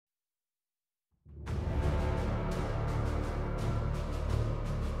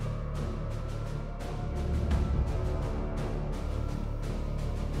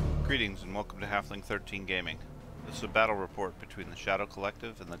Greetings and welcome to Halfling 13 Gaming. This is a battle report between the Shadow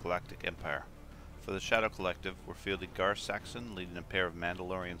Collective and the Galactic Empire. For the Shadow Collective, we're fielding Gar Saxon leading a pair of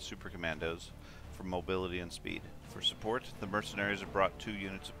Mandalorian super commandos for mobility and speed. For support, the Mercenaries have brought 2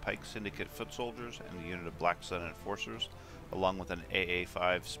 units of Pike Syndicate foot soldiers and a unit of Black Sun Enforcers, along with an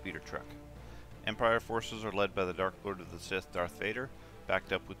AA-5 speeder truck. Empire forces are led by the Dark Lord of the Sith, Darth Vader,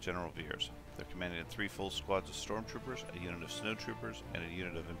 backed up with General Veers. They're commanded 3 full squads of stormtroopers, a unit of snow troopers, and a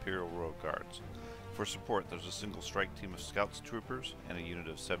unit of Imperial Road Guards. For support, there's a single strike team of scouts troopers and a unit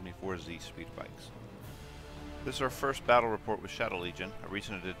of 74Z speed bikes. This is our first battle report with Shadow Legion, a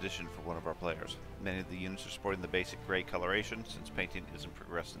recent addition for one of our players. Many of the units are sporting the basic gray coloration since painting isn't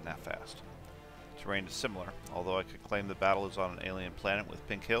progressing that fast. Terrain is similar, although I could claim the battle is on an alien planet with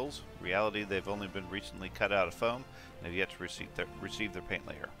pink hills. In reality, they've only been recently cut out of foam and have yet to receive their paint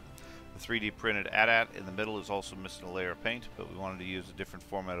layer. The 3D printed AT-AT in the middle is also missing a layer of paint, but we wanted to use a different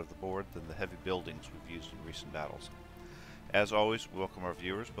format of the board than the heavy buildings we've used in recent battles. As always, we welcome our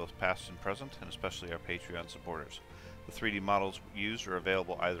viewers, both past and present, and especially our Patreon supporters. The 3D models used are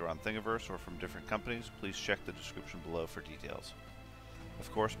available either on Thingiverse or from different companies. Please check the description below for details.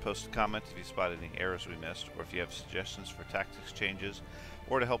 Of course, post a comment if you spot any errors we missed, or if you have suggestions for tactics changes,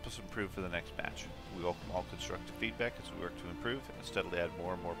 or to help us improve for the next match. We welcome all constructive feedback as we work to improve and steadily add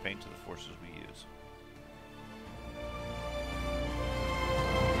more and more paint to the forces we use.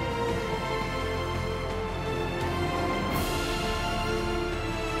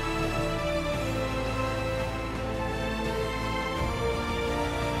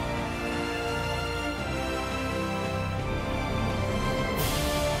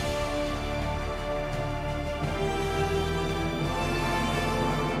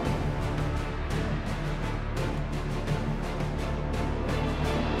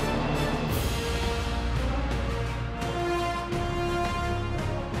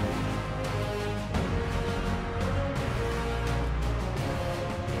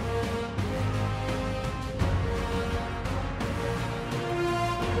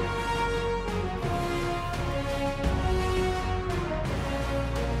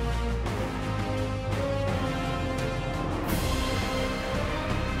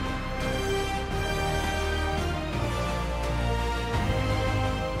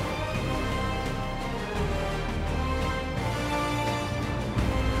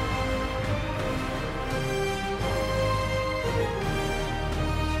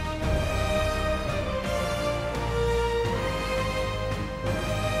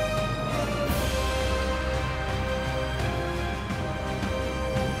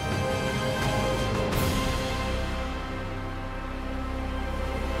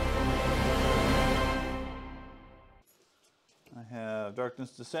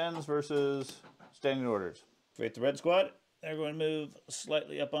 Darkness Descends versus Standing Orders. Create the red squad. They're going to move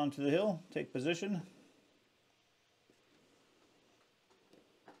slightly up onto the hill, take position.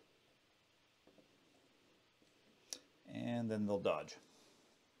 And then they'll dodge.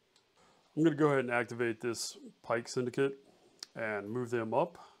 I'm going to go ahead and activate this Pike Syndicate and move them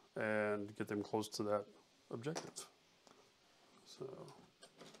up and get them close to that objective. So,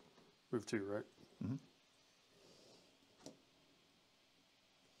 move 2, right? Mm-hmm.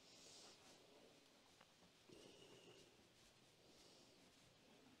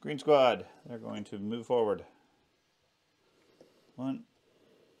 Green squad, they're going to move forward. 1.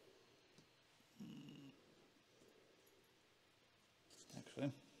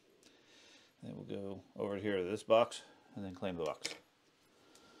 Actually, they will go over here to this box and then claim the box.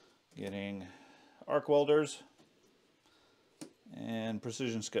 Getting arc welders and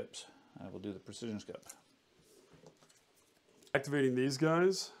precision scopes. I will do the precision scope. Activating these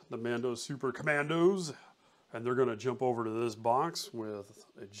guys, the Mando Super Commandos. And they're going to jump over to this box with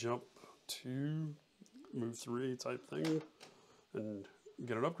a jump 2, move 3 type thing, and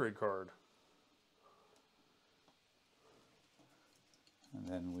get an upgrade card. And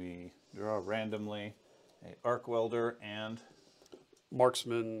then we draw randomly a arc welder and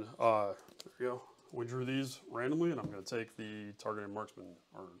marksman. There we go. We drew these randomly, and I'm going to take the targeted marksman.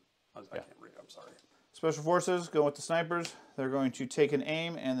 Or I can't read. I'm sorry. Special forces go with the snipers. They're going to take an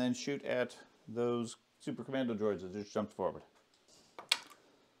aim and then shoot at those Super Commando droids that just jumped forward.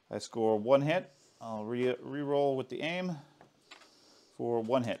 I score 1 hit. I'll re-roll with the aim for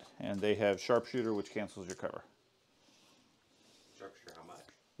 1 hit. And they have Sharpshooter, which cancels your cover. Sharpshooter how much?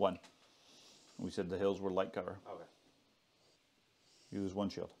 1. We said the hills were light cover. Okay. You lose 1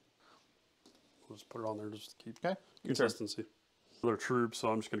 shield. We'll just put it on there just to keep consistency. Other troops, so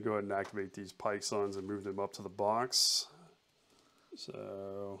I'm just going to go ahead and activate these Pike Suns and move them up to the box.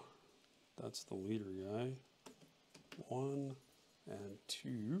 So that's the leader guy. 1 and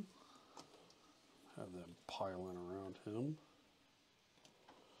 2. Have them piling around him.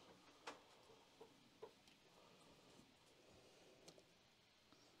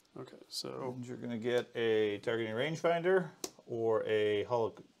 Okay, so And you're going to get a targeting rangefinder or a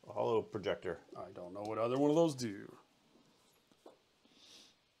hollow projector. I don't know what either one of those do.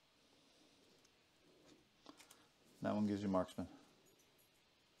 That one gives you marksman.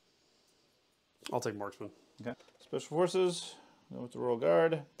 I'll take marksman. Okay. Special forces, go with the Royal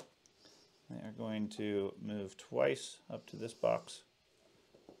Guard. They are going to move twice up to this box.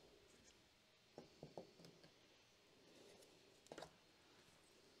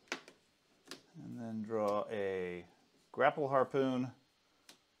 And then draw a grapple harpoon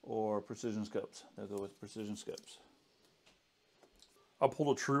or precision scopes. They'll go with precision scopes. I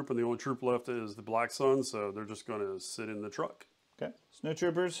pulled a troop, and the only troop left is the Black Sun, so they're just going to sit in the truck. Okay. Snow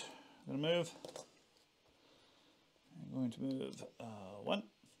troopers, going to move. I'm going to move one.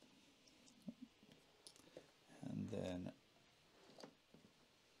 And then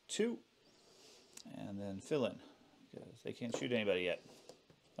two. And then fill in, because they can't shoot anybody yet,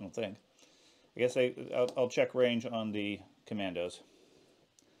 I don't think. I guess I'll check range on the commandos.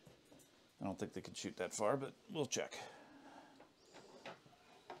 I don't think they can shoot that far, but we'll check.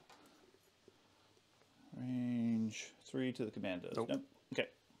 Range 3 to the commandos. Nope. Okay.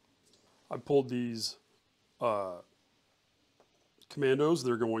 I pulled these commandos.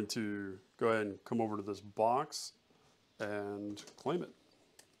 They're going to go ahead and come over to this box and claim it.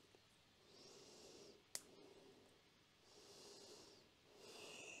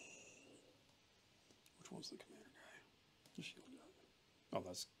 Which one's the commander guy? The shield guy. Oh,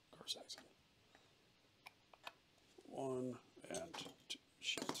 that's Gar Saxon. 1 and 2.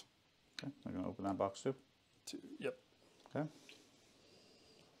 Shit. Okay. I'm going to open that box too. 2. Yep. Okay.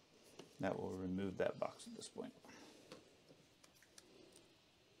 That will remove that box at this point.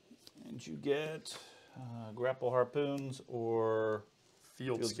 And you get grapple harpoons or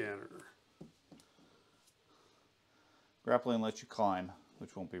Field scanner. grappling lets you climb,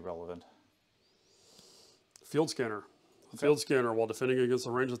 which won't be relevant. Field scanner. A field scanner, while defending against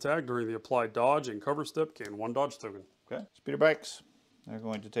a ranged attack during the applied dodge and cover step, gain 1 dodge token. Okay. Speeder bikes. They're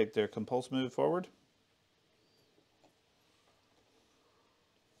going to take their compulse move forward.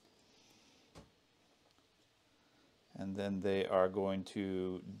 And then they are going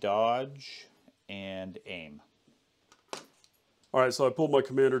to dodge and aim. All right, so I pulled my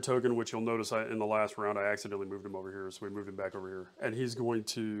commander token, which you'll notice in the last round I accidentally moved him over here, so we moved him back over here. And he's going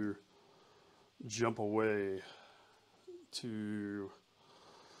to jump away to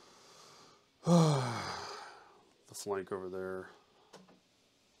the flank over there.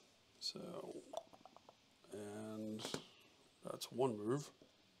 So, and that's 1 move.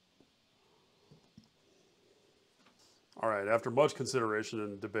 All right, after much consideration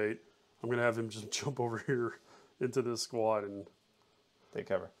and debate, I'm going to have him just jump over here into this squad and Take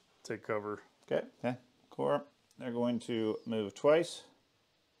cover. take cover. Okay. Okay. Core. They're going to move twice.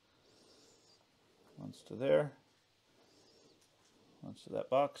 Once to there. Once to that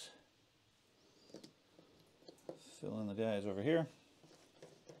box. Fill in the guys over here.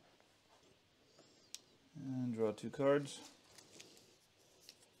 And draw 2 cards.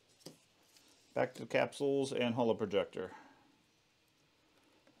 Back to capsules and holo projector.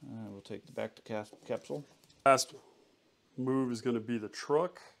 We'll take the back to capsule. Last move is going to be the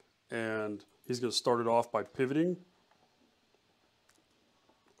truck, and he's going to start it off by pivoting.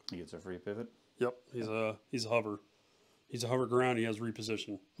 He gets a free pivot. Yep, he's a hover. He's a hover ground. He has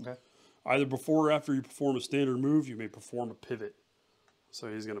reposition. Okay. Either before or after you perform a standard move, you may perform a pivot.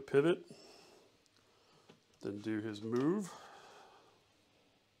 So he's going to pivot, then do his move,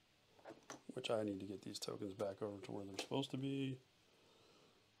 which I need to get these tokens back over to where they're supposed to be.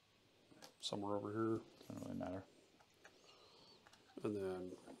 Somewhere over here. Doesn't really matter. And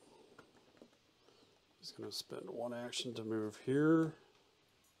then he's going to spend 1 action to move here.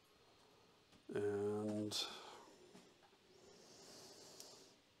 And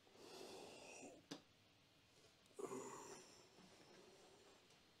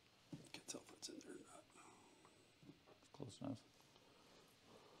can't tell if it's in there or not. Close enough.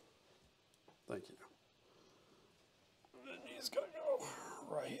 Thank you. And he's going to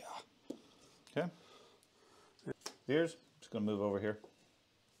go right here. Okay. Veers, just going to move over here.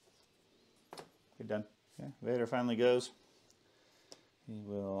 Okay, done. Okay, Vader finally goes. He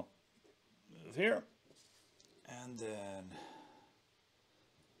will move here. And then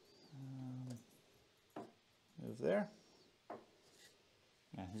move there.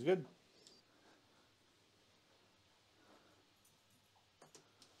 Yeah, he's good.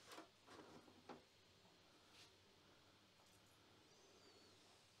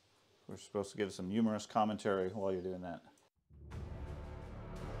 Of course, supposed to give some humorous commentary while you're doing that.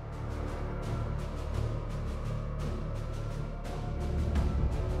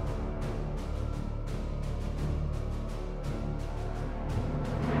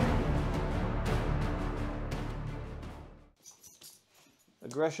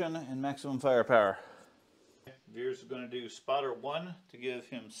 Aggression and maximum firepower. Veers is going to do spotter 1 to give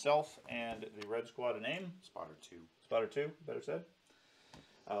himself and the red squad a name. Spotter 2. Spotter 2, better said.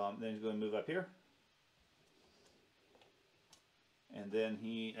 Then he's going to move up here. And then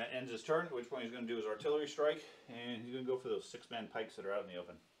he ends his turn, at which point he's going to do his artillery strike, and he's going to go for those 6-man pikes that are out in the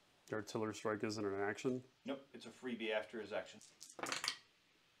open. The artillery strike isn't an action? Nope, it's a freebie after his action.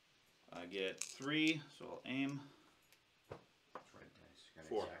 I get 3, so I'll aim. That's right, nice. You gotta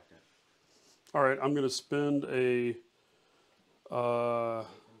 4. exact it. All right, I'm going to spend a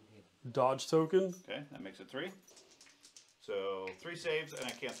dodge token. Okay, that makes it 3. So 3 saves, and I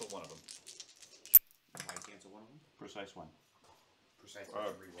cancel one of them. Why cancel one of them? Precise 1. Precisely.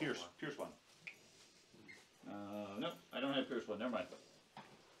 Pierce 1. Nope, I don't have Pierce 1. Never mind.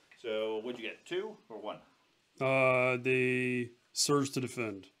 So what'd you get? 2 or 1? The surge to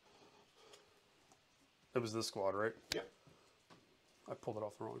defend. That was this squad, right? Yep. I pulled it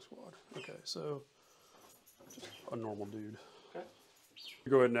off the wrong squad. Okay, so just a normal dude. Okay.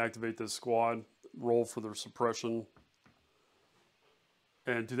 Go ahead and activate this squad. Roll for their suppression.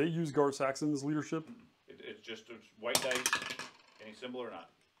 And do they use Gar Saxon's leadership? It's just white dice. Any symbol or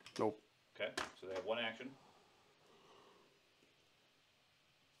not? Nope. Okay, so they have 1 action.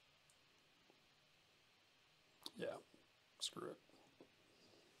 Yeah. Screw it.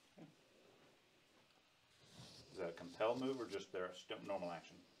 Is that a compel move or just their normal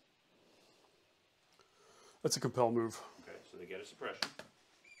action? That's a compel move. Okay, so they get a suppression.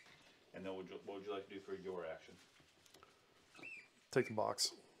 And then what would you like to do for your action? Take the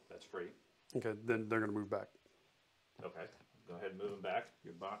box. That's free. Okay, then they're going to move back. Okay, go ahead and move them back.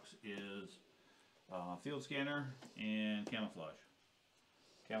 Your box is field scanner and camouflage.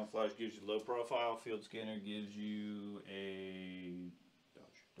 Camouflage gives you low profile. Field scanner gives you a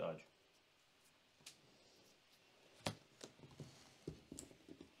dodge.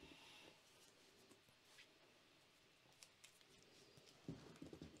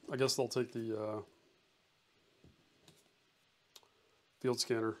 I guess they'll take the field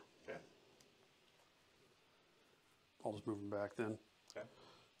scanner. Okay. I'll just move them back then. Okay.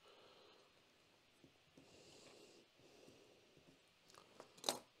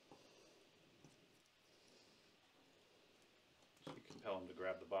 So you compel them to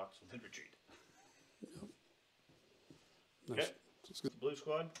grab the box and then retreat. Nice. Okay. The blue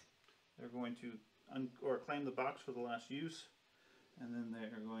squad, they're going to claim the box for the last use, and then they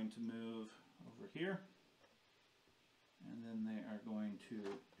are going to move over here, and then they are going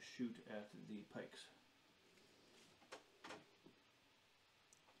to shoot at the pikes.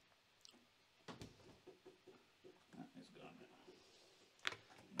 That is gone.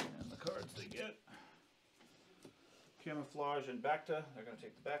 And the cards they get: camouflage and Bacta. They're going to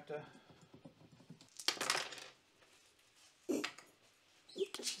take the Bacta.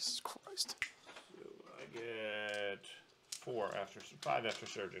 Jesus Christ. So I get 5 after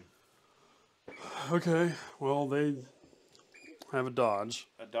surging. Okay, well, they have a dodge.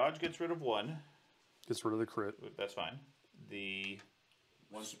 A dodge gets rid of 1. Gets rid of the crit. That's fine. The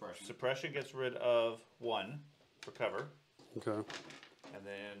 1 suppression. suppression gets rid of 1 for cover. Okay. And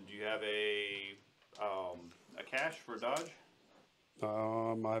then do you have a cache for dodge?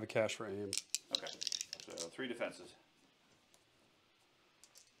 I have a cache for aim. Okay. So 3 defenses.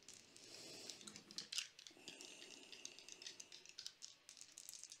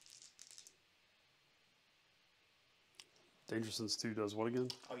 Danger Sense 2 does what again?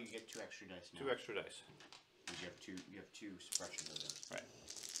 Oh, you get 2 extra dice now. 2 extra dice. You have two suppression of those. Right.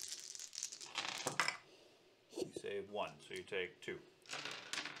 You save 1, so you take 2.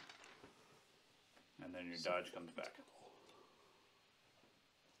 And then your dodge comes back.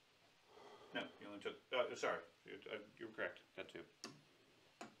 No, you only took... sorry, you were correct. Got 2.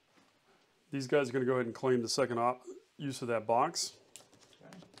 These guys are going to go ahead and claim the second use of that box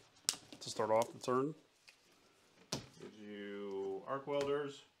Okay. to start off the turn. Gives you arc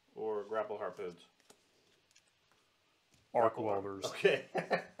welders or grapple harpoons. Arc welders. Okay.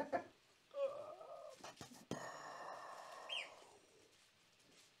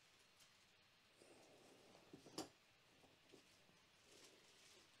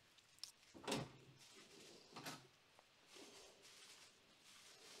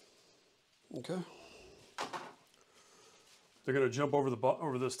 Okay. They're going to jump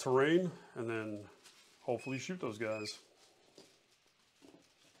over this terrain and then hopefully shoot those guys.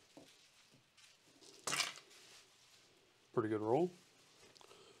 good roll.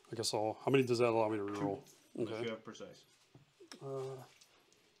 I guess I'll. How many does that allow me to reroll? Unless Okay. you have precise.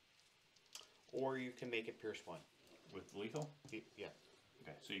 Or you can make it pierce 1. With lethal? Yeah.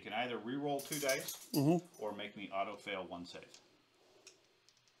 Okay, so you can either re-roll 2 dice, or make me auto-fail 1 save.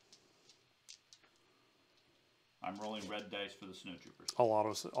 I'm rolling red dice for the snowtroopers. I'll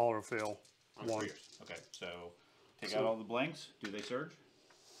auto fail On 1. yours. Okay, so take out all the blanks. Do they surge?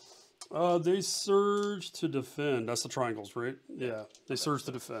 They surge to defend. That's the triangles, right? Yeah, they surge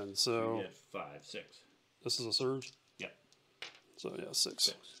to defend. You So get 5, 6. this is a surge. Yep. So yeah, 6.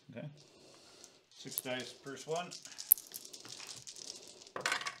 6. Okay. 6 dice, pierce 1.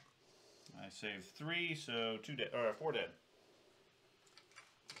 I saved 3, so 2 dead, or 4 dead.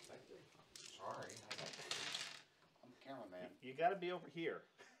 Sorry. I'm the cameraman. You got to be over here.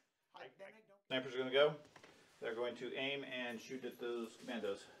 Snipers are going to go. They're going to aim and shoot at those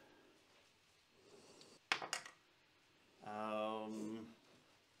commandos.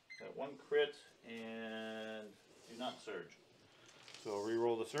 Got 1 crit and do not surge. So I'll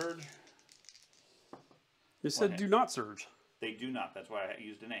re-roll the surge. You said do not surge. They do not. That's why I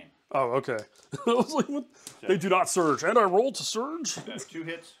used an aim. Oh, okay. I was like, what? They do not surge, and I rolled to surge. 2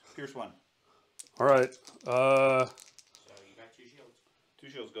 hits, pierce 1. All right. So you got 2 shields. 2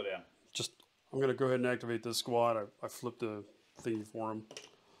 shields go down. I'm gonna go ahead and activate this squad. I flipped the thingy for him,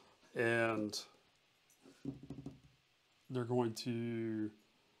 and they're going to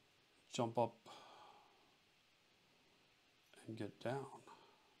jump up and get down.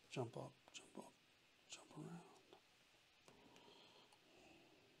 Jump up, jump up, jump around.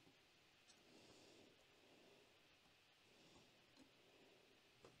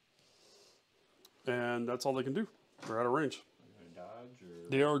 And that's all they can do. They're out of range. Dodge or...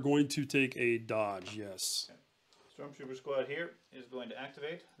 They are going to take a dodge, yes. Okay. Stormtrooper squad here is going to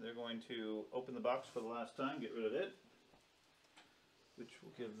activate. They're going to open the box for the last time, get rid of it, which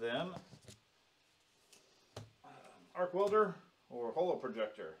will give them arc welder or holo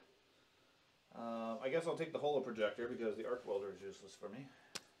projector. I guess I'll take the holo projector because the arc welder is useless for me.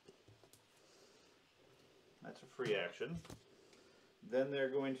 That's a free action. Then they're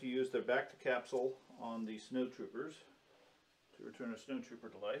going to use their back to capsule on the snowtroopers to return a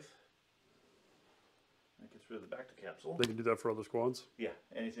snowtrooper to life. That gets rid of the back to capsule. They can do that for other squads? Yeah,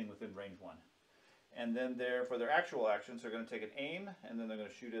 anything within range 1. And then for their actual actions, they're going to take an aim, and then they're going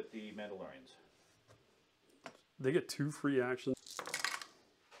to shoot at the Mandalorians. They get 2 free actions.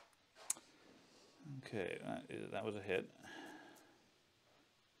 Okay, that was a hit.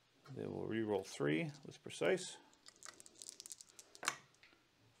 They will re-roll 3 with precise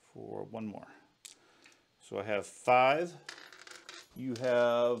for 1 more. So I have 5. You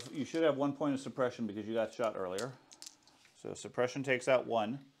should have 1 point of suppression because you got shot earlier. So suppression takes out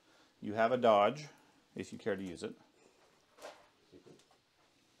 1. You have a dodge if you care to use it.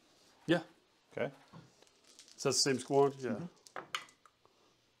 Yeah. Okay. Is that the same squad? Yeah.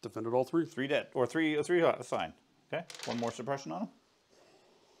 Defended all 3. 3 dead or 3 fine. Okay. 1 more suppression on them.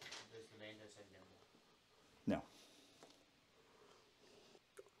 Does the man that said no? No.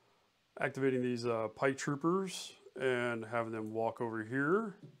 Activating these pike troopers and having them walk over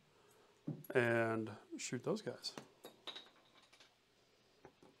here and shoot those guys.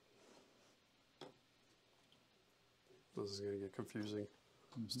 This is going to get confusing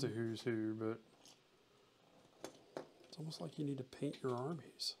as to who's who, but it's almost like you need to paint your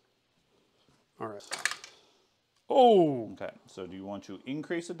armies. All right. Oh! Okay. So do you want to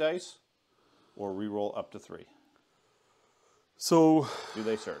increase a dice or re-roll up to 3? So Do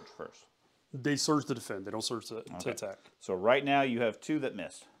they surge first? they surge to defend. They don't surge to attack. So right now you have 2 that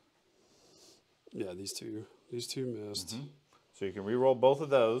missed. Yeah, these two missed. So you can re-roll both of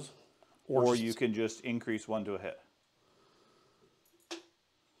those, or just- you can just increase 1 to a hit.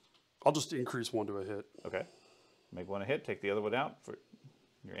 I'll just increase 1 to a hit. Okay. Make 1 a hit, take the other one out.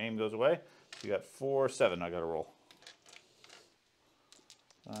 Your aim goes away. You got 4, 7 I got to roll.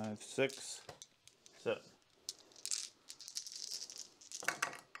 5, 6, 7.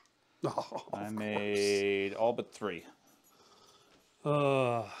 Oh, I made all but 3.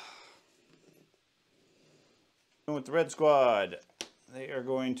 With the red squad, they are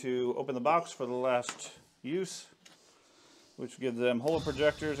going to open the box for the last use, which gives them holo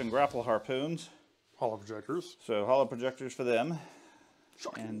projectors and grapple harpoons. hollow projectors. So holo projectors for them.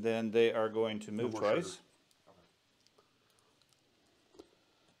 Shocking. And then they are going to move more twice. sugar.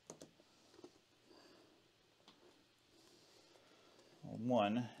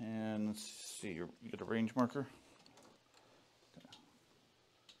 1, and let's see, you get a range marker.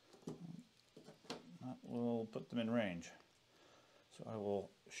 Okay. That will put them in range. So I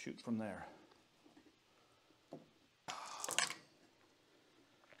will shoot from there.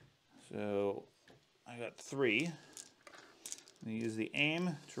 So I got 3. I'm going to use the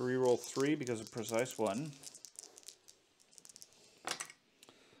aim to reroll 3 because of precise 1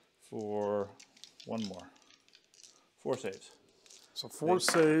 for 1 more. 4 saves. So 4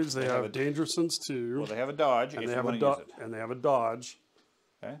 saves. They have danger sense 2. Well, they have a dodge if you want to use it. And they have a dodge.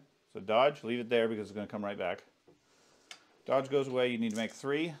 Okay, so dodge, leave it there because it's going to come right back. Dodge goes away. You need to make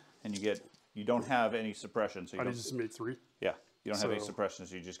 3, and you don't have any suppression. So you I need to make 3. Yeah, you don't have any suppression,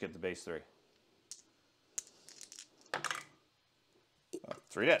 so you just get the base 3.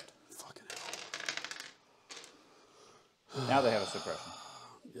 3 dead. Fucking hell. Now they have a suppression.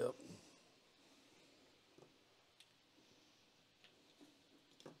 Yep.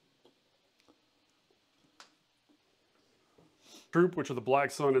 Troop, which are the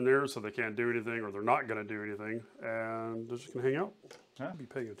black sun in there, so they can't do anything, or they're not going to do anything, and they're just going to hang out. Huh? Be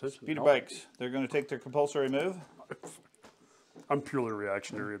paying attention. Speeder bikes. They're going to take their compulsory move. I'm purely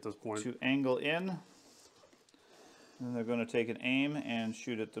reactionary at this point. To angle in. And they're going to take an aim and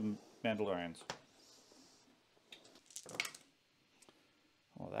shoot at the Mandalorians.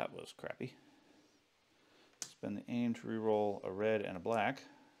 Well, that was crappy. Spend the aim to reroll a red and a black.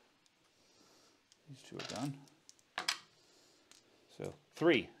 These 2 are done. So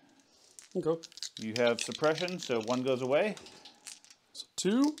 3. Okay. You have suppression, so 1 goes away. So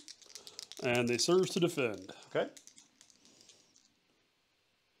 2, and they surge to defend. Okay.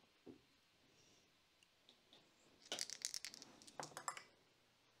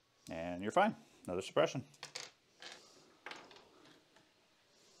 And you're fine. Another suppression.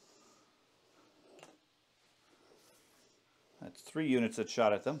 That's 3 units that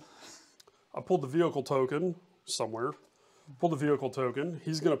shot at them. I pulled the vehicle token somewhere. Pulled the vehicle token.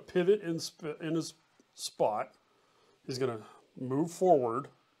 He's going to pivot in his spot. He's going to move forward.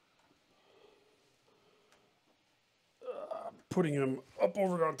 Putting him up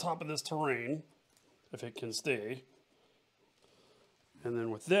over on top of this terrain, if it can stay. And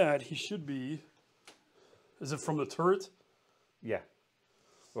then with that, he should be... Is it from the turret? Yeah.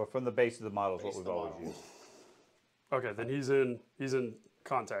 Well, from the base of the model is what we've always used. Okay, then he's in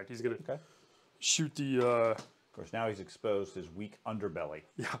contact. He's going to shoot the... Of course, now he's exposed his weak underbelly.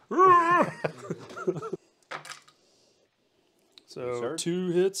 Yeah. So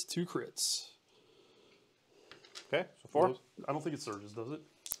 2 hits, 2 crits. Okay, so 4. I don't think it surges, does it?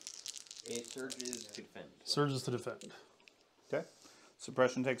 It surges to defend. Surges to defend. Okay.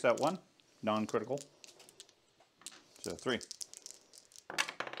 Suppression takes out 1. Non-critical. So 3.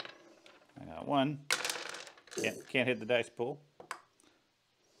 I got 1. Can't hit the dice pool.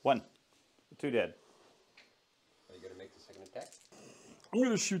 1. 2 dead. Are you going to make the second attack? I'm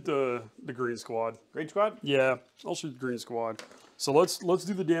going to shoot the green squad. Green squad? Yeah, I'll shoot the green squad. So let's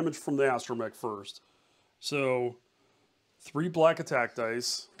do the damage from the astromech first. So 3 black attack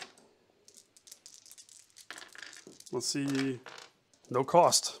dice. Let's see. No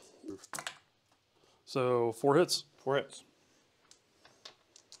cost. So 4 hits. 4 hits.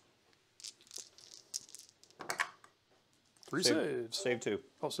 Three saves. Save 2.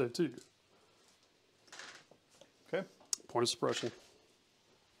 I'll save 2. Okay. Point of suppression.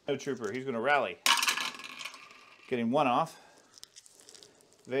 No trooper. He's going to rally. Getting 1 off.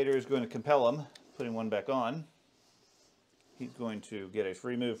 Vader is going to compel him, putting 1 back on. He's going to get a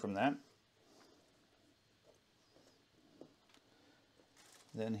free move from that.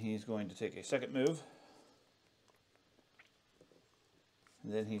 Then he's going to take a second move.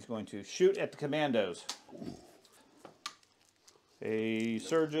 And then he's going to shoot at the commandos. A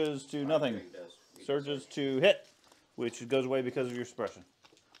surges to nothing. Surges to hit, which goes away because of your suppression.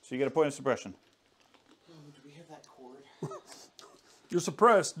 So you get a point of suppression. Do we have that cord? You're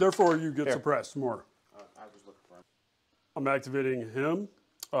suppressed, therefore you get Here. suppressed more. I was looking for him. I'm activating him,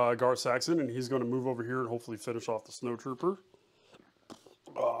 Gar Saxon, and he's going to move over here and hopefully finish off the snow trooper.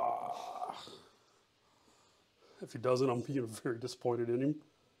 If he doesn't, I'm being very disappointed in him.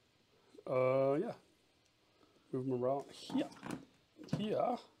 Yeah. Move him around. Yeah.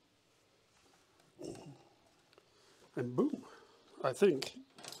 Yeah. And boom. I think.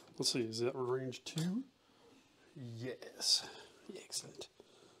 Let's see, is that range 2? Yes. Excellent.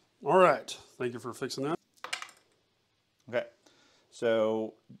 All right. Thank you for fixing that. Okay.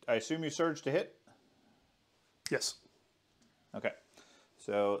 So I assume you surge to hit? Yes. Okay.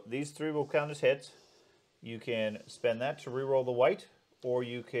 So these 3 will count as hits. You can spend that to reroll the white, or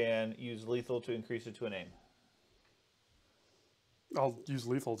you can use lethal to increase it to an aim. I'll use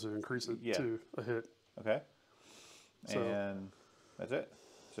lethal to increase it to a hit. Okay. So, and that's it.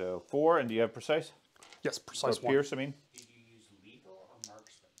 So 4, and do you have precise? yes, precise Or 1. pierce, I mean? Did you use lethal or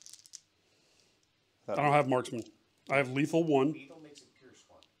marksman? I don't have marksman. I have lethal 1. Lethal makes it pierce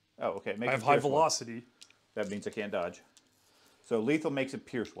 1. Oh, okay. Make I it have high pierce one. velocity. That means I can't dodge. So lethal makes it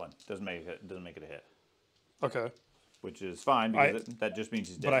pierce one. Doesn't make it a hit. Okay. Which is fine because that just means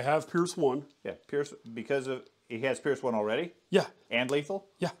he's dead. But I have Pierce 1. Yeah, pierce because of he has pierce one already Yeah. and lethal.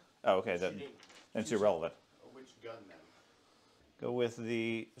 Yeah. Oh, okay. Then it's irrelevant. Which gun then? Go with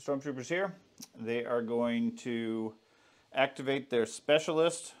the stormtroopers here. They are going to activate their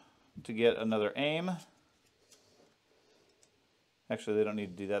specialist to get another aim. Actually, they don't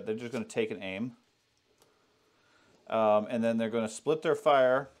need to do that. They're just going to take an aim. And then they're going to split their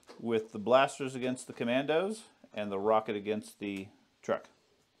fire with the blasters against the commandos and the rocket against the truck.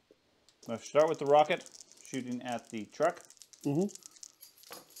 I'm going to start with the rocket, shooting at the truck.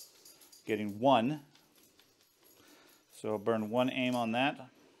 Getting 1. So I'll burn 1 aim on that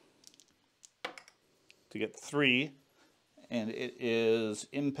to get 3. And it is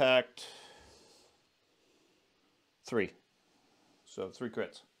impact 3. So 3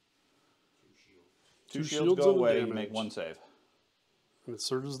 crits. Two shields go and away, you damage. make 1 save. And it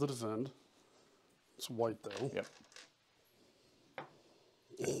surges the defend. It's white, though. Yep.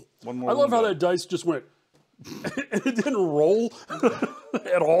 One more I love wound how die. that dice just went. And it didn't roll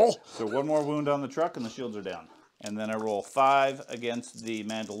at all. So 1 more wound on the truck and the shields are down. And then I roll 5 against the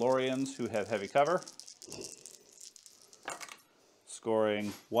Mandalorians who have heavy cover.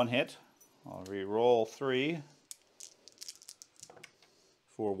 Scoring 1 hit. I'll re-roll 3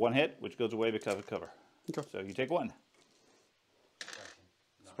 for 1 hit, which goes away because of cover. Okay. So you take 1.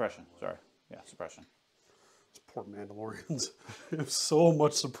 Suppression, sorry. Yeah, suppression. Those poor Mandalorians. They have so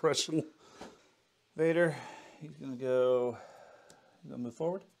much suppression. Vader, he's gonna move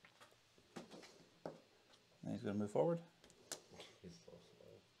forward. And he's gonna move forward. He's so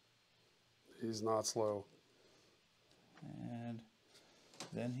slow. He's not slow. And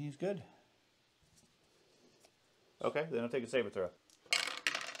then he's good. Okay, then I'll take a saber throw.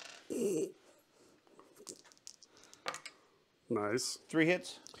 Nice. 3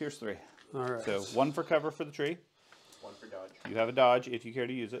 hits, pierce 3. All right. So 1 for cover for the tree. 1 for dodge. You have a dodge if you care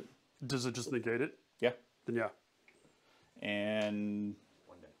to use it. Does it just negate it? Yeah. Then yeah. And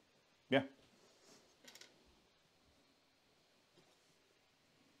 1 day. yeah.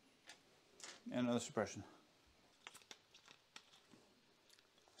 And another suppression.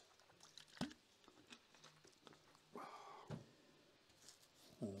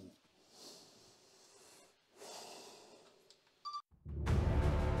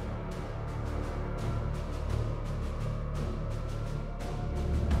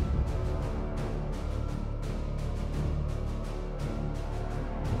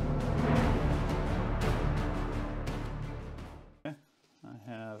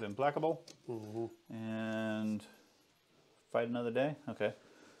 Implacable and fight another day. Okay,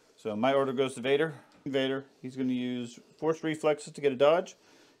 so my order goes to Vader. Vader, he's going to use force reflexes to get a dodge.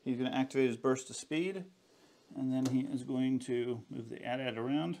 He's going to activate his burst of speed, and then he is going to move the AT-AT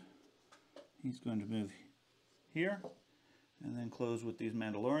around. He's going to move here, and then close with these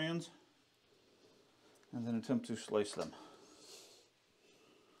Mandalorians, and then attempt to slice them.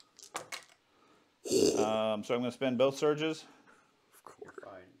 So I'm going to spend both surges.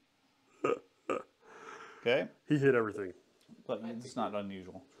 Okay. He hit everything. But it's not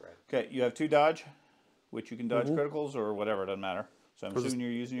unusual. Okay, you have 2 dodge, which you can dodge criticals or whatever, it doesn't matter. So I'm assuming you're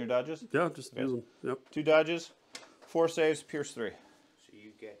using your dodges? Yeah, just use them. Yep. 2 dodges, 4 saves, pierce 3. So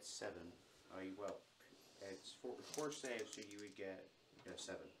you get 7. Well, it's 4 saves, so you would get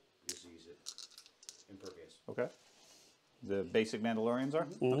 7. Just use it. Impervious. Okay. The basic Mandalorians are?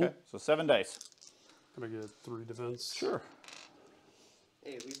 Okay, so 7 dice. Can I get 3 defense? Sure.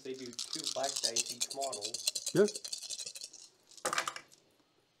 Hey, at least they do 2 black dice each model. Yeah.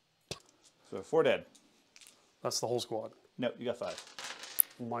 So 4 dead. That's the whole squad. Nope, you got 5.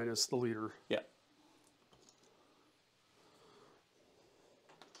 Minus the leader. Yeah.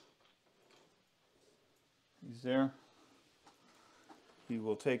 He's there. He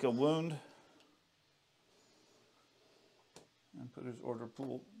will take a wound and put his order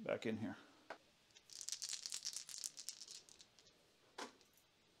pool back in here.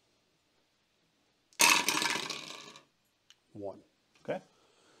 One. Okay.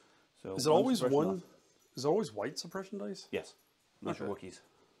 So Is it one always suppression one? off. Is it always white suppression dice? Yes. Unless you're Okay. Wookiees.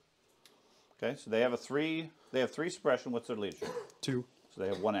 Okay, so they have 3 suppression. What's their leadership? 2. So they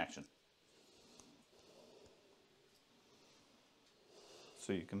have 1 action.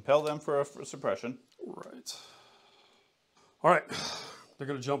 So you compel them for a suppression. Right. All right. They're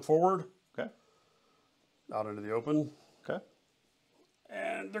going to jump forward Okay. out into the open. Okay.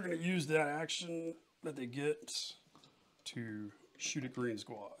 And they're going to use that action that they get to shoot at Green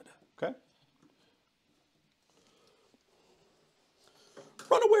Squad. Okay.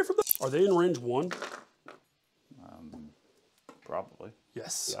 Run away from them. Are they in range 1? Probably.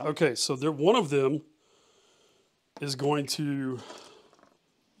 Yes. Yeah. Okay, so one of them is going to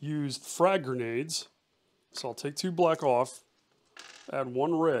use frag grenades. So I'll take 2 black off, add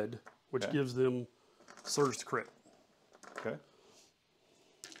 1 red, which Okay. gives them surge to crit. Okay.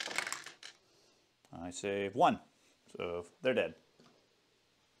 I save 1, so they're dead.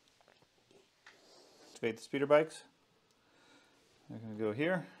 Activate the speeder bikes. They're going to go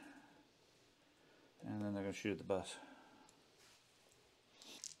here, and then they're going to shoot at the bus.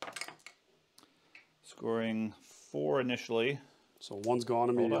 Scoring 4 initially. So 1's gone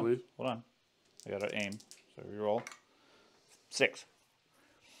immediately. Hold on. I got to aim. So reroll. 6.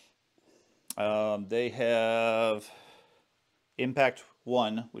 They have impact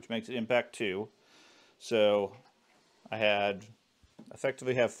 1, which makes it impact 2. So I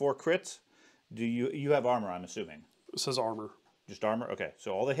effectively have 4 crits. Do you have armor, I'm assuming? It says armor. Just armor? Okay.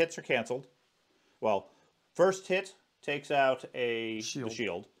 So all the hits are canceled. Well, first hit takes out the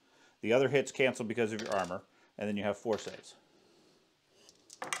shield. The other hits cancel because of your armor. And then you have 4 saves.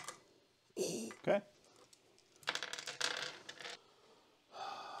 Okay.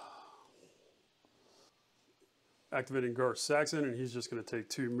 Activating Gar Saxon, and he's just going to take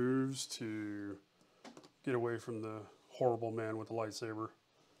 2 moves to get away from the horrible man with the lightsaber.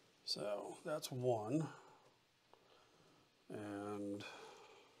 So that's 1. And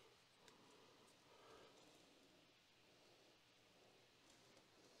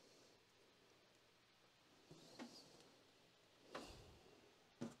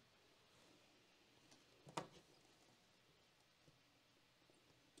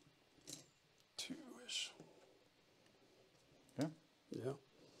two-ish. Okay. Yeah.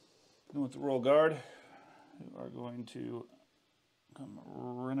 Then with the roll guard, you are going to come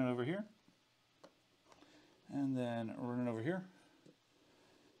running over here. And then running over here.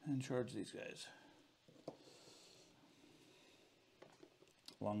 And charge these guys.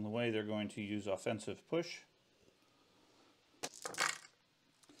 Along the way, they're going to use offensive push.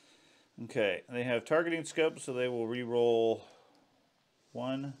 Okay, they have targeting scope, so they will re-roll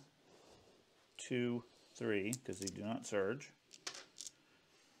 1, 2, 3, because they do not surge.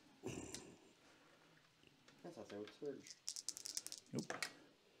 I thought they would surge. Nope.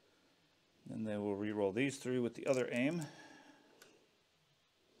 Then they will re-roll these 3 with the other aim.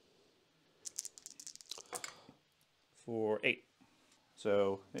 For 8.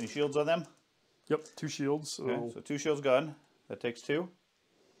 So, any shields on them? Yep, 2 shields. So, Okay, so 2 shields gone. That takes 2.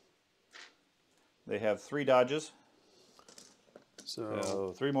 They have 3 dodges.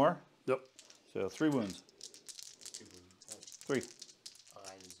 So 3 more. Yep. So 3 wounds. 3. Oh,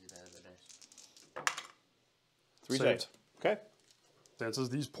 I didn't see that other dice. 3 Saved. saves. Okay. Then says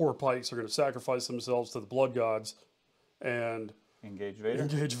these poor pikes are going to sacrifice themselves to the blood gods and Engage Vader.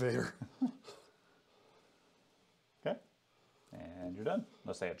 engage Vader. Okay. And you're done.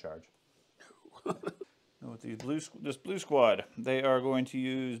 Unless they have charge. No. With this blue squad, they are going to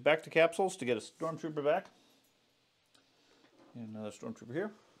use back to capsules to get a stormtrooper back. And another stormtrooper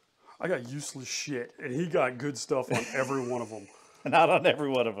here. I got useless shit, and he got good stuff on every one of them. Not on every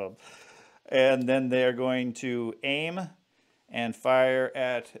one of them. And then they are going to aim and fire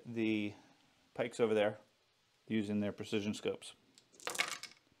at the pikes over there using their precision scopes.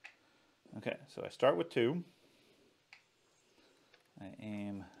 Okay, so I start with 2. I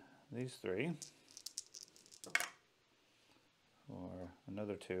aim these 3 for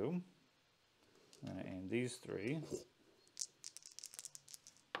another 2. And I aim these 3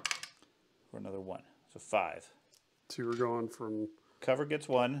 for another 1. So 5. 2 are gone from Cover gets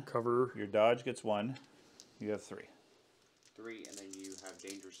 1. cover. Your dodge gets 1. You have 3. 3, and then you have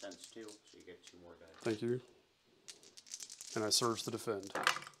danger sense too, so you get 2 more dice. Thank you. And I surge to defend.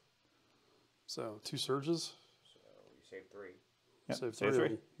 So 2 surges. So you save 3. Yep, Save 3 save of 3.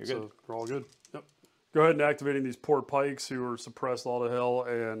 them. You're So good. we're all good. Yep. Go ahead and activating these poor pikes who are suppressed all to hell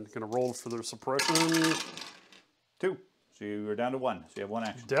and going to roll for their suppression. 2. So you are down to 1. So you have 1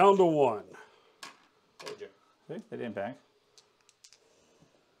 action. Down to 1. Told you. See? They didn't back.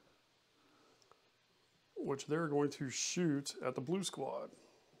 Which they're going to shoot at the blue squad.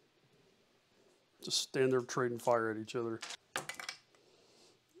 Just stand there trading fire at each other.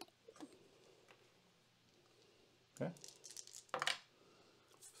 Okay.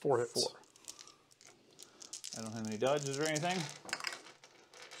 4 hits. 4. I don't have any dodges or anything.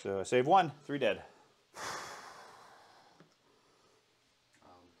 So I save 1. 3 dead.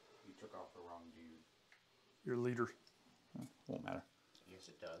 You took off the wrong dude. Your leader. Won't matter. Yes,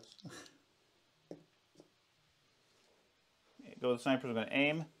 it does. Go with the snipers. I'm going to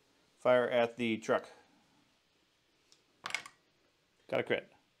aim. Fire at the truck. Got a crit.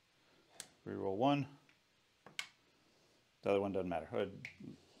 Reroll 1. The other one doesn't matter.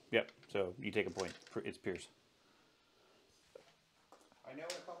 Yep, so you take a point. It's Pierce. I know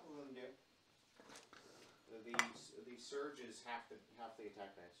what a couple of them do. The surge is half the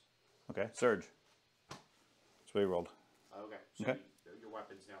attack dice. Okay, Surge. That's what he rolled. Okay. So Okay. your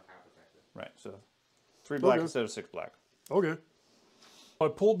weapon's now half effective. Right, so 3 black Okay. instead of 6 black. Okay. I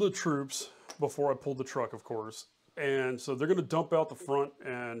pulled the troops before I pulled the truck, of course. And so they're going to dump out the front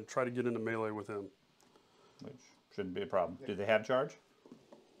and try to get into melee with him. Which shouldn't be a problem. Do they have charge?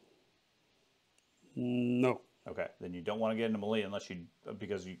 No. Okay, then you don't want to get into melee unless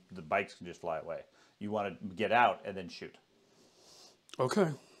because the bikes can just fly away. You want to get out and then shoot. Okay.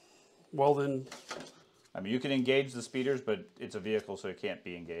 Well, then. I mean, you can engage the speeders, but it's a vehicle, so it can't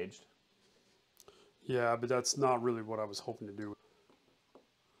be engaged. Yeah, but that's not really what I was hoping to do.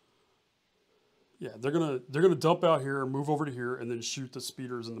 Yeah, they're gonna dump out here, move over to here, and then shoot the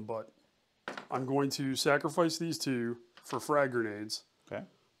speeders in the butt. I'm going to sacrifice these 2 for frag grenades. Okay.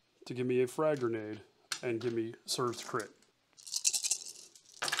 To give me a frag grenade and give me surge to crit.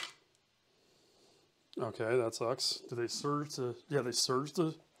 Okay, that sucks. Do they surge to? Yeah, they surge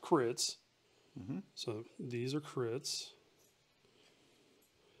to crits. Mm-hmm. So these are crits.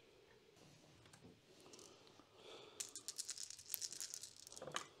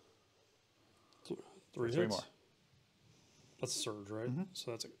 Three hits. 3 more. That's a surge, right? Mm-hmm.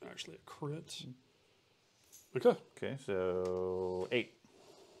 So that's actually a crit. Okay. Okay, so 8.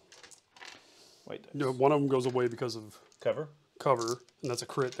 White dice. No, one of them goes away because of Cover. cover, and that's a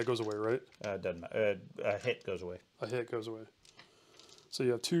crit that goes away, right? Doesn't matter. A hit goes away. A hit goes away. So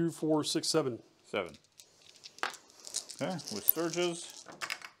you have 2, 4, 6, 7. 7. Okay, with surges,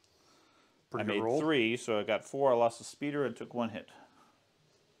 Pretty I good made roll. 3, so I got 4. I lost a speeder and took 1 hit.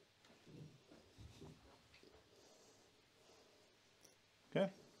 Okay.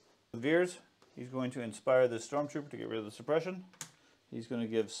 With Veers, he's going to inspire the Stormtrooper to get rid of the suppression. He's going to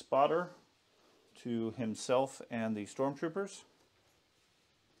give Spotter to himself and the Stormtroopers.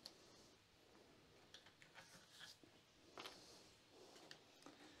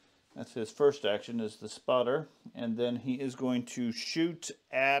 That's his first action, is the Spotter. And then he is going to shoot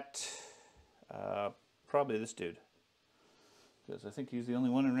at probably this dude. Because I think he's the only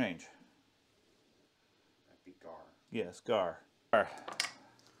one in range. That'd be Gar. Yes, Gar.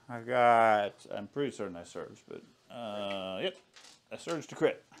 I'm pretty certain I surged, but, yep. I surged to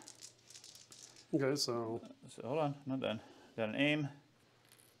crit. Okay, so So hold on, I'm not done. Got an aim.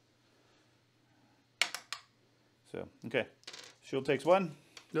 So, okay. Shield takes 1.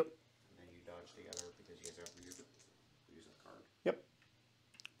 yep. And then you dodge together because you guys have to use a card. Yep.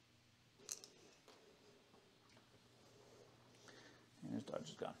 And his dodge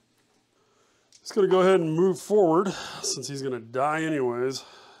is gone. He's gonna go ahead and move forward since he's gonna die anyways.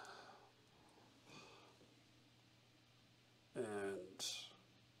 And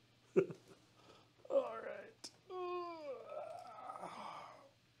all right.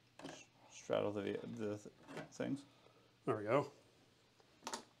 Straddle the things. There we go.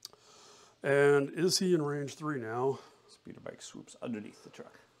 And is he in range 3 now? Speeder bike swoops underneath the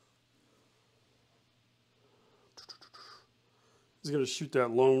truck. He's gonna shoot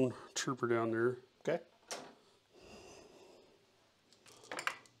that lone trooper down there. Okay.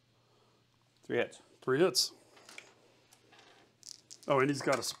 3 hits. 3 hits. Oh, and he's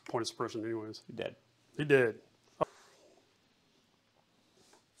got a point of suppression anyways. You're dead. He did.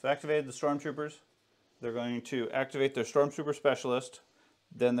 So activated the Stormtroopers. They're going to activate their Stormtrooper Specialist.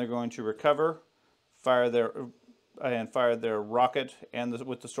 Then they're going to recover, fire their rocket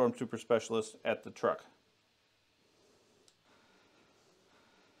with the Stormtrooper Specialist at the truck.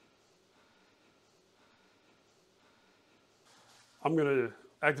 I'm going to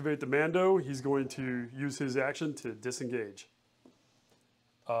activate the Mando. He's going to use his action to disengage.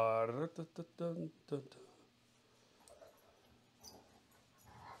 To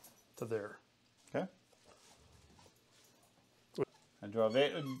there. Okay. And draw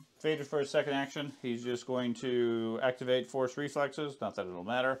Vader for his second action. He's just going to activate Force Reflexes, not that it'll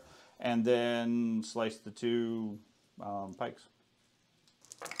matter, and then slice the 2 pikes.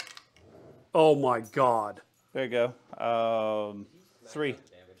 Oh my God. There you go. 3.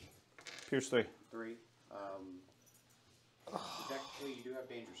 Damage. Pierce 3. 3. Technically, you do have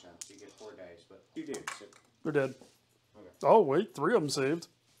danger sense. So you get 4 dice, but you do. So, They're dead. okay. Oh, wait. 3 of them saved.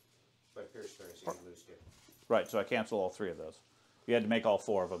 But Pierce 3, so you lose 2. Right, so I cancel all 3 of those. You had to make all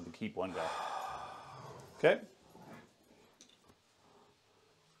 4 of them to keep 1 guy. Okay.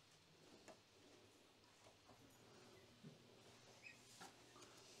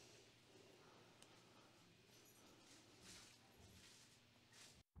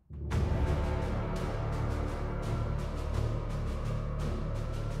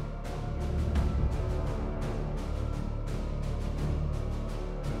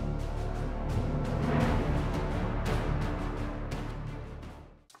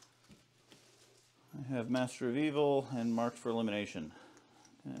 have Master of Evil and marked for elimination.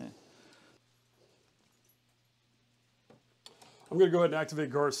 Okay. I'm going to go ahead and activate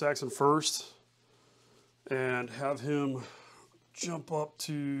Gar Saxon first and have him jump up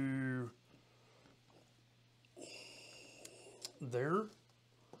to there.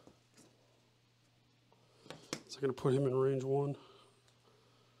 So I'm going to put him in range 1.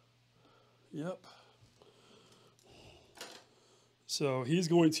 Yep. So he's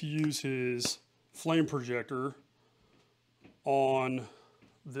going to use his flame projector on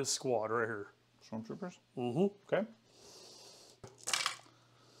this squad right here. Stormtroopers? Mm-hmm. Okay.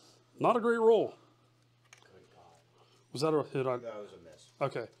 Not a great roll. Good God. Was that a hit? That was a miss.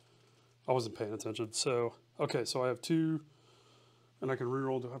 Okay. I wasn't paying attention. So, okay, so I have 2, and I can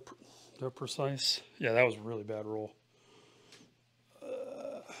reroll. Do I precise? Yeah, that was a really bad roll.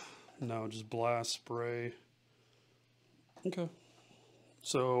 No, just blast, spray. Okay.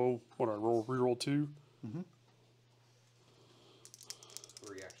 So, what do I roll? Reroll 2? Mm-hmm.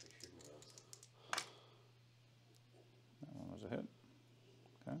 Where are you actually shooting those? That one was a hit.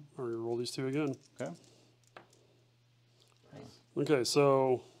 Okay. I'll reroll these 2 again. Okay. Nice. Okay,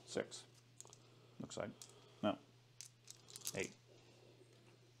 so 6. Looks like. No. 8.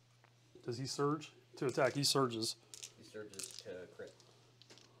 does he surge? To attack, he surges. He surges to crit.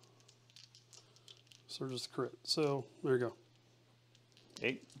 Surges to crit. So, there you go.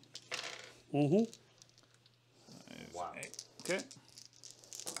 8. Mm-hmm. Wow. 8. Okay.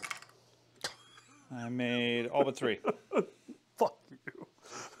 I made all but 3. Fuck you.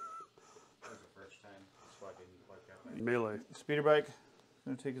 That was the first time. That's why I didn't like that. Melee. Speeder bike is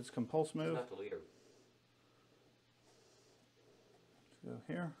going to take its compulse move. Not the leader. Go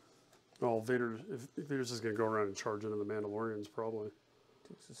here. Oh, Vader, if Vader's just going to go around and charge into the Mandalorians, probably.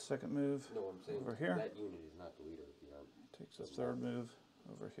 Takes his second move No, I'm saying over here. that unit is not the leader of the army. Takes a third move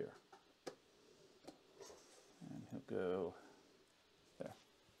over here. And he'll go there.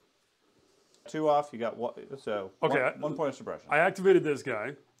 2 off, you got one, so Okay, one point of suppression. I activated this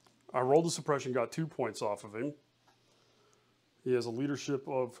guy. I rolled the suppression, got 2 points off of him. He has a leadership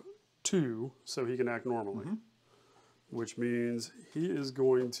of 2, so he can act normally. Which means he is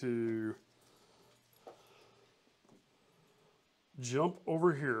going to jump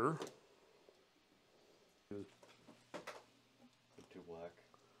over here. The 2 black.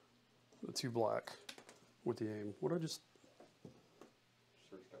 The 2 black with the aim. What did I just...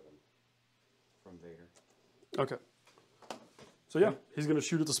 Searched at him from Vader. Okay. So yeah, he's going to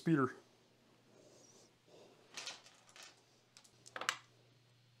shoot at the speeder.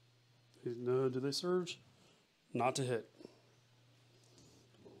 No, do they surge? Not to hit.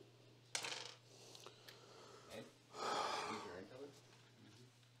 And use your end color?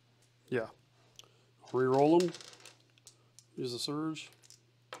 Yeah. Reroll them. Use the surge.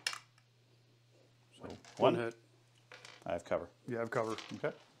 So One hit. I have cover. You have cover.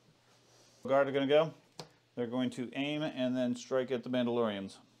 Okay. Guard are going to go. They're going to aim and then strike at the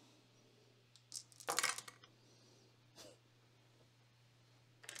Mandalorians.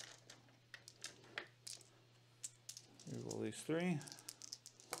 Reroll these 3.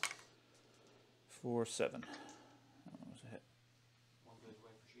 4, 7. That one was a hit. One goes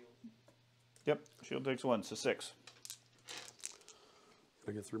away for shield. Yep, shield takes 1, so 6.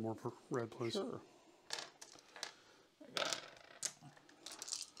 Can I get 3 more per red, please? Sure.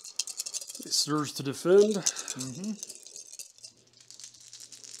 He surge to defend. God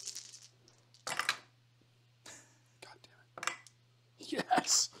damn it.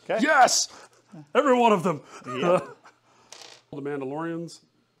 Yes! Okay. Yes! Every one of them. Yep. The Mandalorians.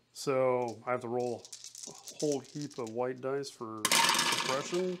 So I have to roll a whole heap of white dice for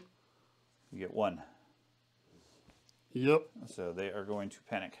suppression. You get 1. Yep. So they are going to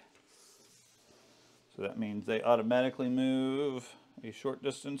panic. So that means they automatically move a short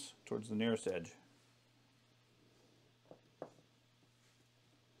distance towards the nearest edge.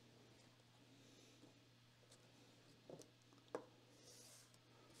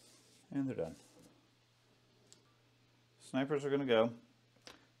 And they're done. Snipers are going to go.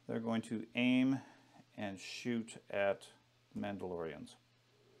 They're going to aim and shoot at the Mandalorians.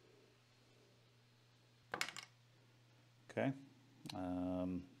 Okay.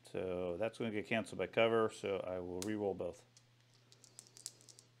 So that's going to get canceled by cover, so I will re-roll both.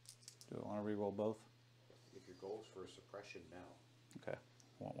 Do I want to re-roll both? If your goal is for suppression, now. Okay,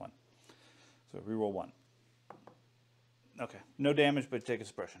 I want 1. So re-roll 1. Okay, no damage, but take a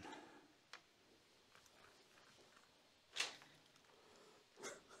suppression.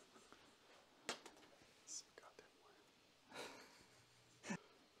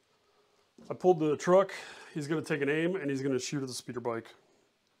 I pulled the truck. He's going to take an aim and he's going to shoot at the speeder bike.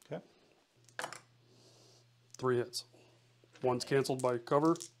 Okay. 3 hits. One's canceled by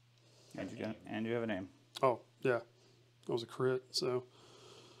cover. And you have a name. Oh, yeah. That was a crit, so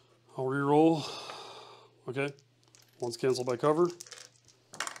I'll reroll. Okay. One's canceled by cover.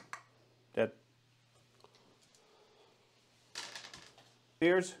 Dead.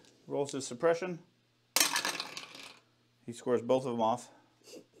 Spears rolls his suppression. He scores both of them off.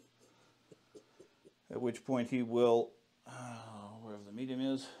 At which point he will, wherever the medium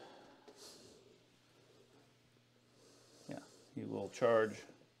is, yeah, he will charge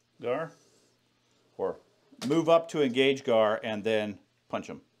Gar, or move up to engage Gar and then punch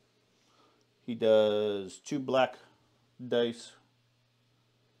him. He does 2 black dice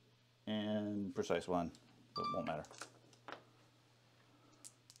and precise 1, but it won't matter.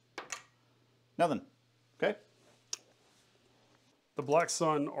 Nothing. Okay. The Black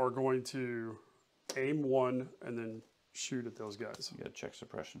Sun are going to aim 1 and then shoot at those guys. You gotta check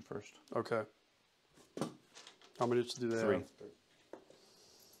suppression first. Okay. How many do they 3. have?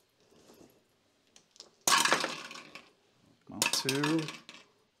 2,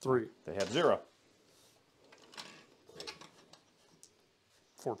 3. They have 0.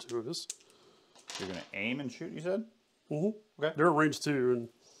 Fortuitous. You're gonna aim and shoot, you said? Mm-hmm. Okay. They're at range 2, and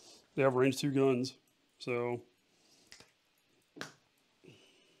they have range 2 guns. So,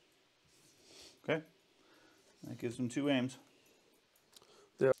 Okay. That gives them 2 aims.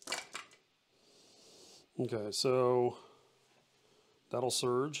 yeah. Okay, so that'll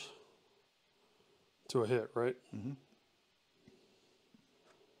surge to a hit, right? Mm-hmm.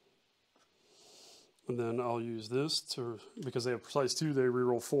 And then I'll use this to, because they have precise 2, they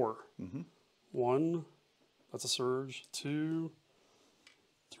reroll 4. Mm-hmm. 1, that's a surge. 2,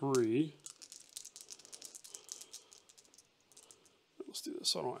 3. Let's do this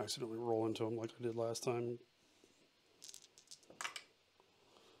so I don't accidentally roll into them like I did last time.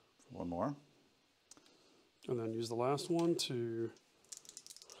 1 more. And then use the last one to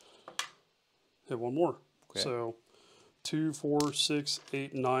hit 1 more. Okay. So 2, 4, 6,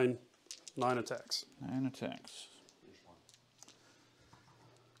 8, 9. 9 attacks. 9 attacks.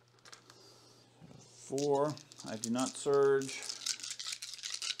 4. I do not surge.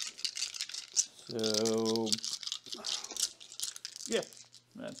 So, yeah,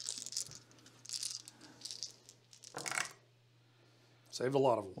 that's Saved a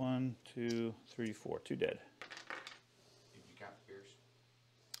lot of them. 1, 2, 3, 4. 2 dead. Did you count Pierce?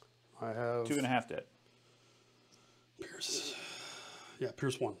 I have 2.5 dead. Pierce. Yeah,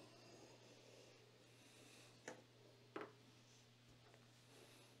 Pierce 1.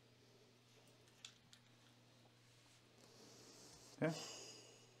 Okay.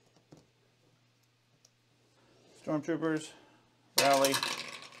 Stormtroopers rally.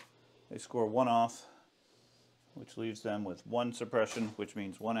 They score 1 off, which leaves them with 1 suppression, which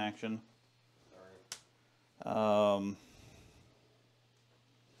means 1 action.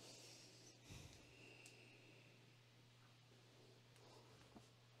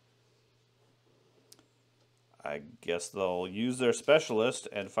 I guess they'll use their specialist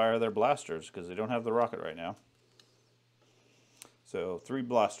and fire their blasters because they don't have the rocket right now. So 3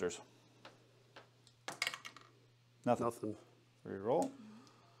 blasters. Nothing. Nothing. Reroll.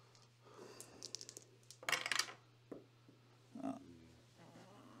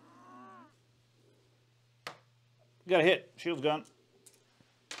 Got a hit. Shield's gone.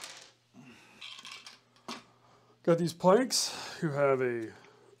 Got these planks who have a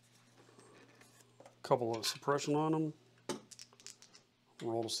couple of suppression on them.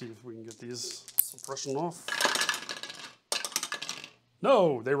 Roll to see if we can get these suppression off.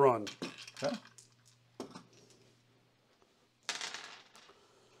 No, they run. Okay.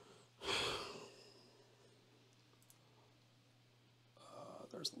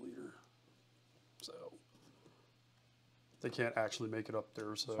 There's the leader. So they can't actually make it up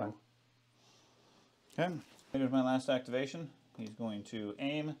there. So Fine. Okay. Here's my last activation. He's going to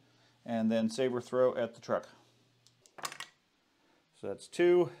aim and then saber throw at the truck. So that's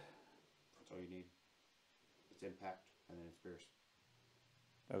 2. That's all you need. It's impact, and then it's Pierce.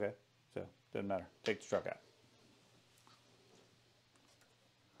 Okay. So doesn't matter. Take the truck out.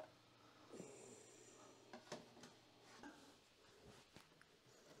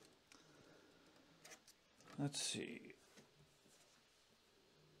 Let's see.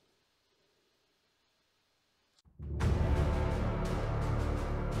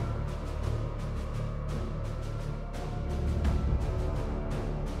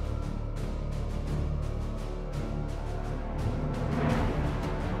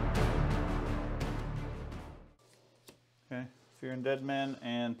 Okay, Fear and Dead Men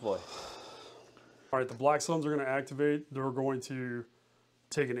and Ploy. all right, the Black Suns are going to activate. They're going to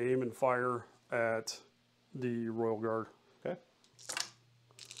take an aim and fire at the Royal Guard. Okay.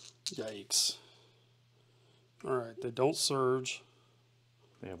 Yikes. All right, they don't surge.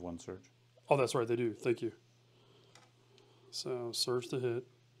 They have 1 surge. Oh, that's right, they do. Thank you. So, surge to hit.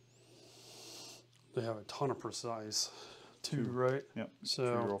 They have a ton of precise. 2, right? Yep. So,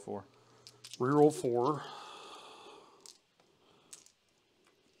 Reroll 4. reroll 4.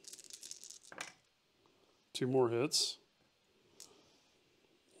 Two more hits.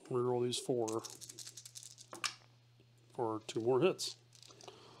 Reroll these 4 for 2 more hits.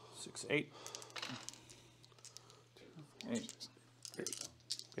 6, 8. 8.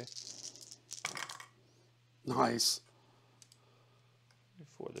 Okay. Nice.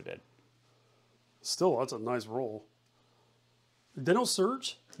 4, they're dead. Still, that's a nice roll. They don't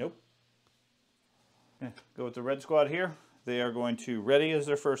surge? Nope. Yeah. Go with the red squad here. They are going to ready as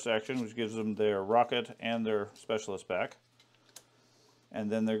their first action, which gives them their rocket and their specialist back. And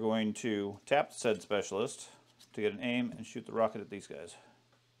then they're going to tap said specialist to get an aim and shoot the rocket at these guys.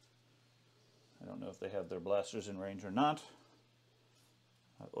 I don't know if they have their blasters in range or not.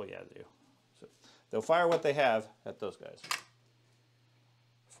 Oh yeah, they do. So they'll fire what they have at those guys.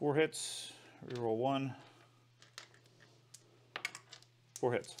 4 hits, reroll 1.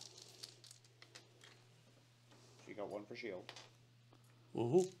 4 hits. So you got 1 for shield.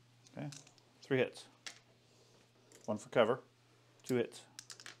 Mm-hmm. Okay. 3 hits. 1 for cover. 2 hits.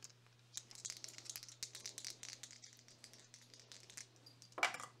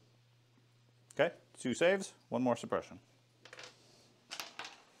 Okay. 2 saves. 1 more suppression.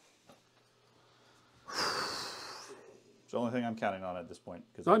 It's the only thing I'm counting on at this point.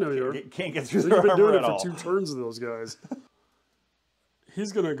 I know you are. Can't get through You've their been armor doing at it for all. 2 turns of those guys.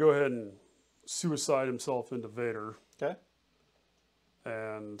 He's going to go ahead and suicide himself into Vader. Okay.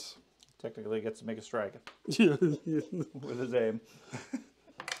 And Technically he gets to make a strike yeah, with his aim.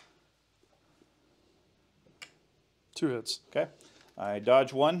 2 hits. Okay. I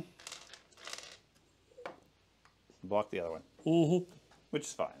dodge 1. Block the other one. Mm-hmm. Which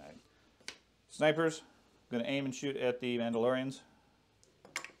is fine. Snipers. I'm going to aim and shoot at the Mandalorians.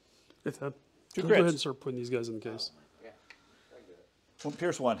 If that. 2 Go ahead and crits. start putting these guys in the case. Yeah. Very good. Well,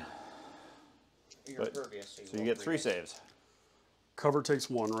 pierce 1. You're But- impervious, So you roll get 3 hits. saves. Cover takes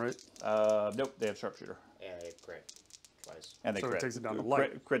 1, right? Nope, they have sharpshooter. And it crit twice. And they So it crit. takes it down to Crit-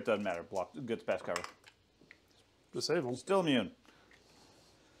 light. Crit doesn't matter. Block gets past cover. To save them. Still immune.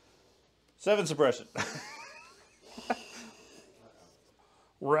 7 suppression.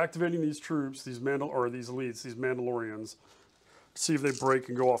 We're activating these troops, these elites, these Mandalorians, to see if they break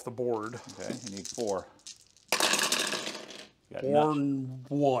and go off the board. Okay, you need 4. You got Or none.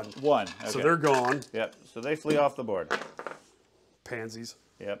 1. 1. Okay. So they're gone. Yep. So they flee off the board. Pansies.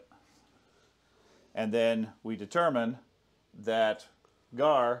 Yep. And then we determine that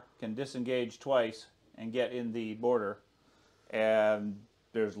Gar can disengage twice and get in the border, and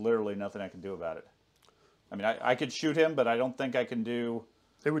there's literally nothing I can do about it. I mean, I could shoot him, but I don't think I can do...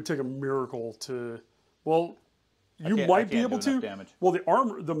 It would take a miracle to. Well, you I might be can't able do enough to. damage. Well, the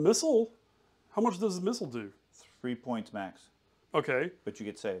armor, the missile. How much does the missile do? 3 points max, Okay, but you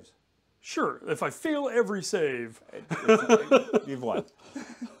get saves. sure. If I fail every save, You've won.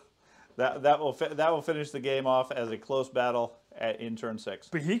 That will finish the game off as a close battle in turn 6.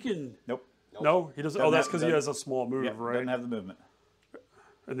 but he can. Nope. No, he doesn't. Doesn't That's have- because he doesn't- has a small move, Yep, right? doesn't have the movement.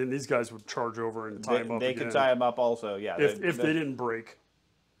 And then these guys would charge over and tie him up They again. could tie him up also. Yeah. if they didn't break.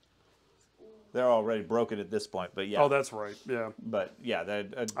 They're already broken at this point, but yeah. Oh, that's right. Yeah, But yeah,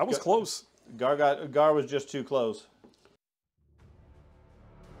 I was close. Gar was just too close,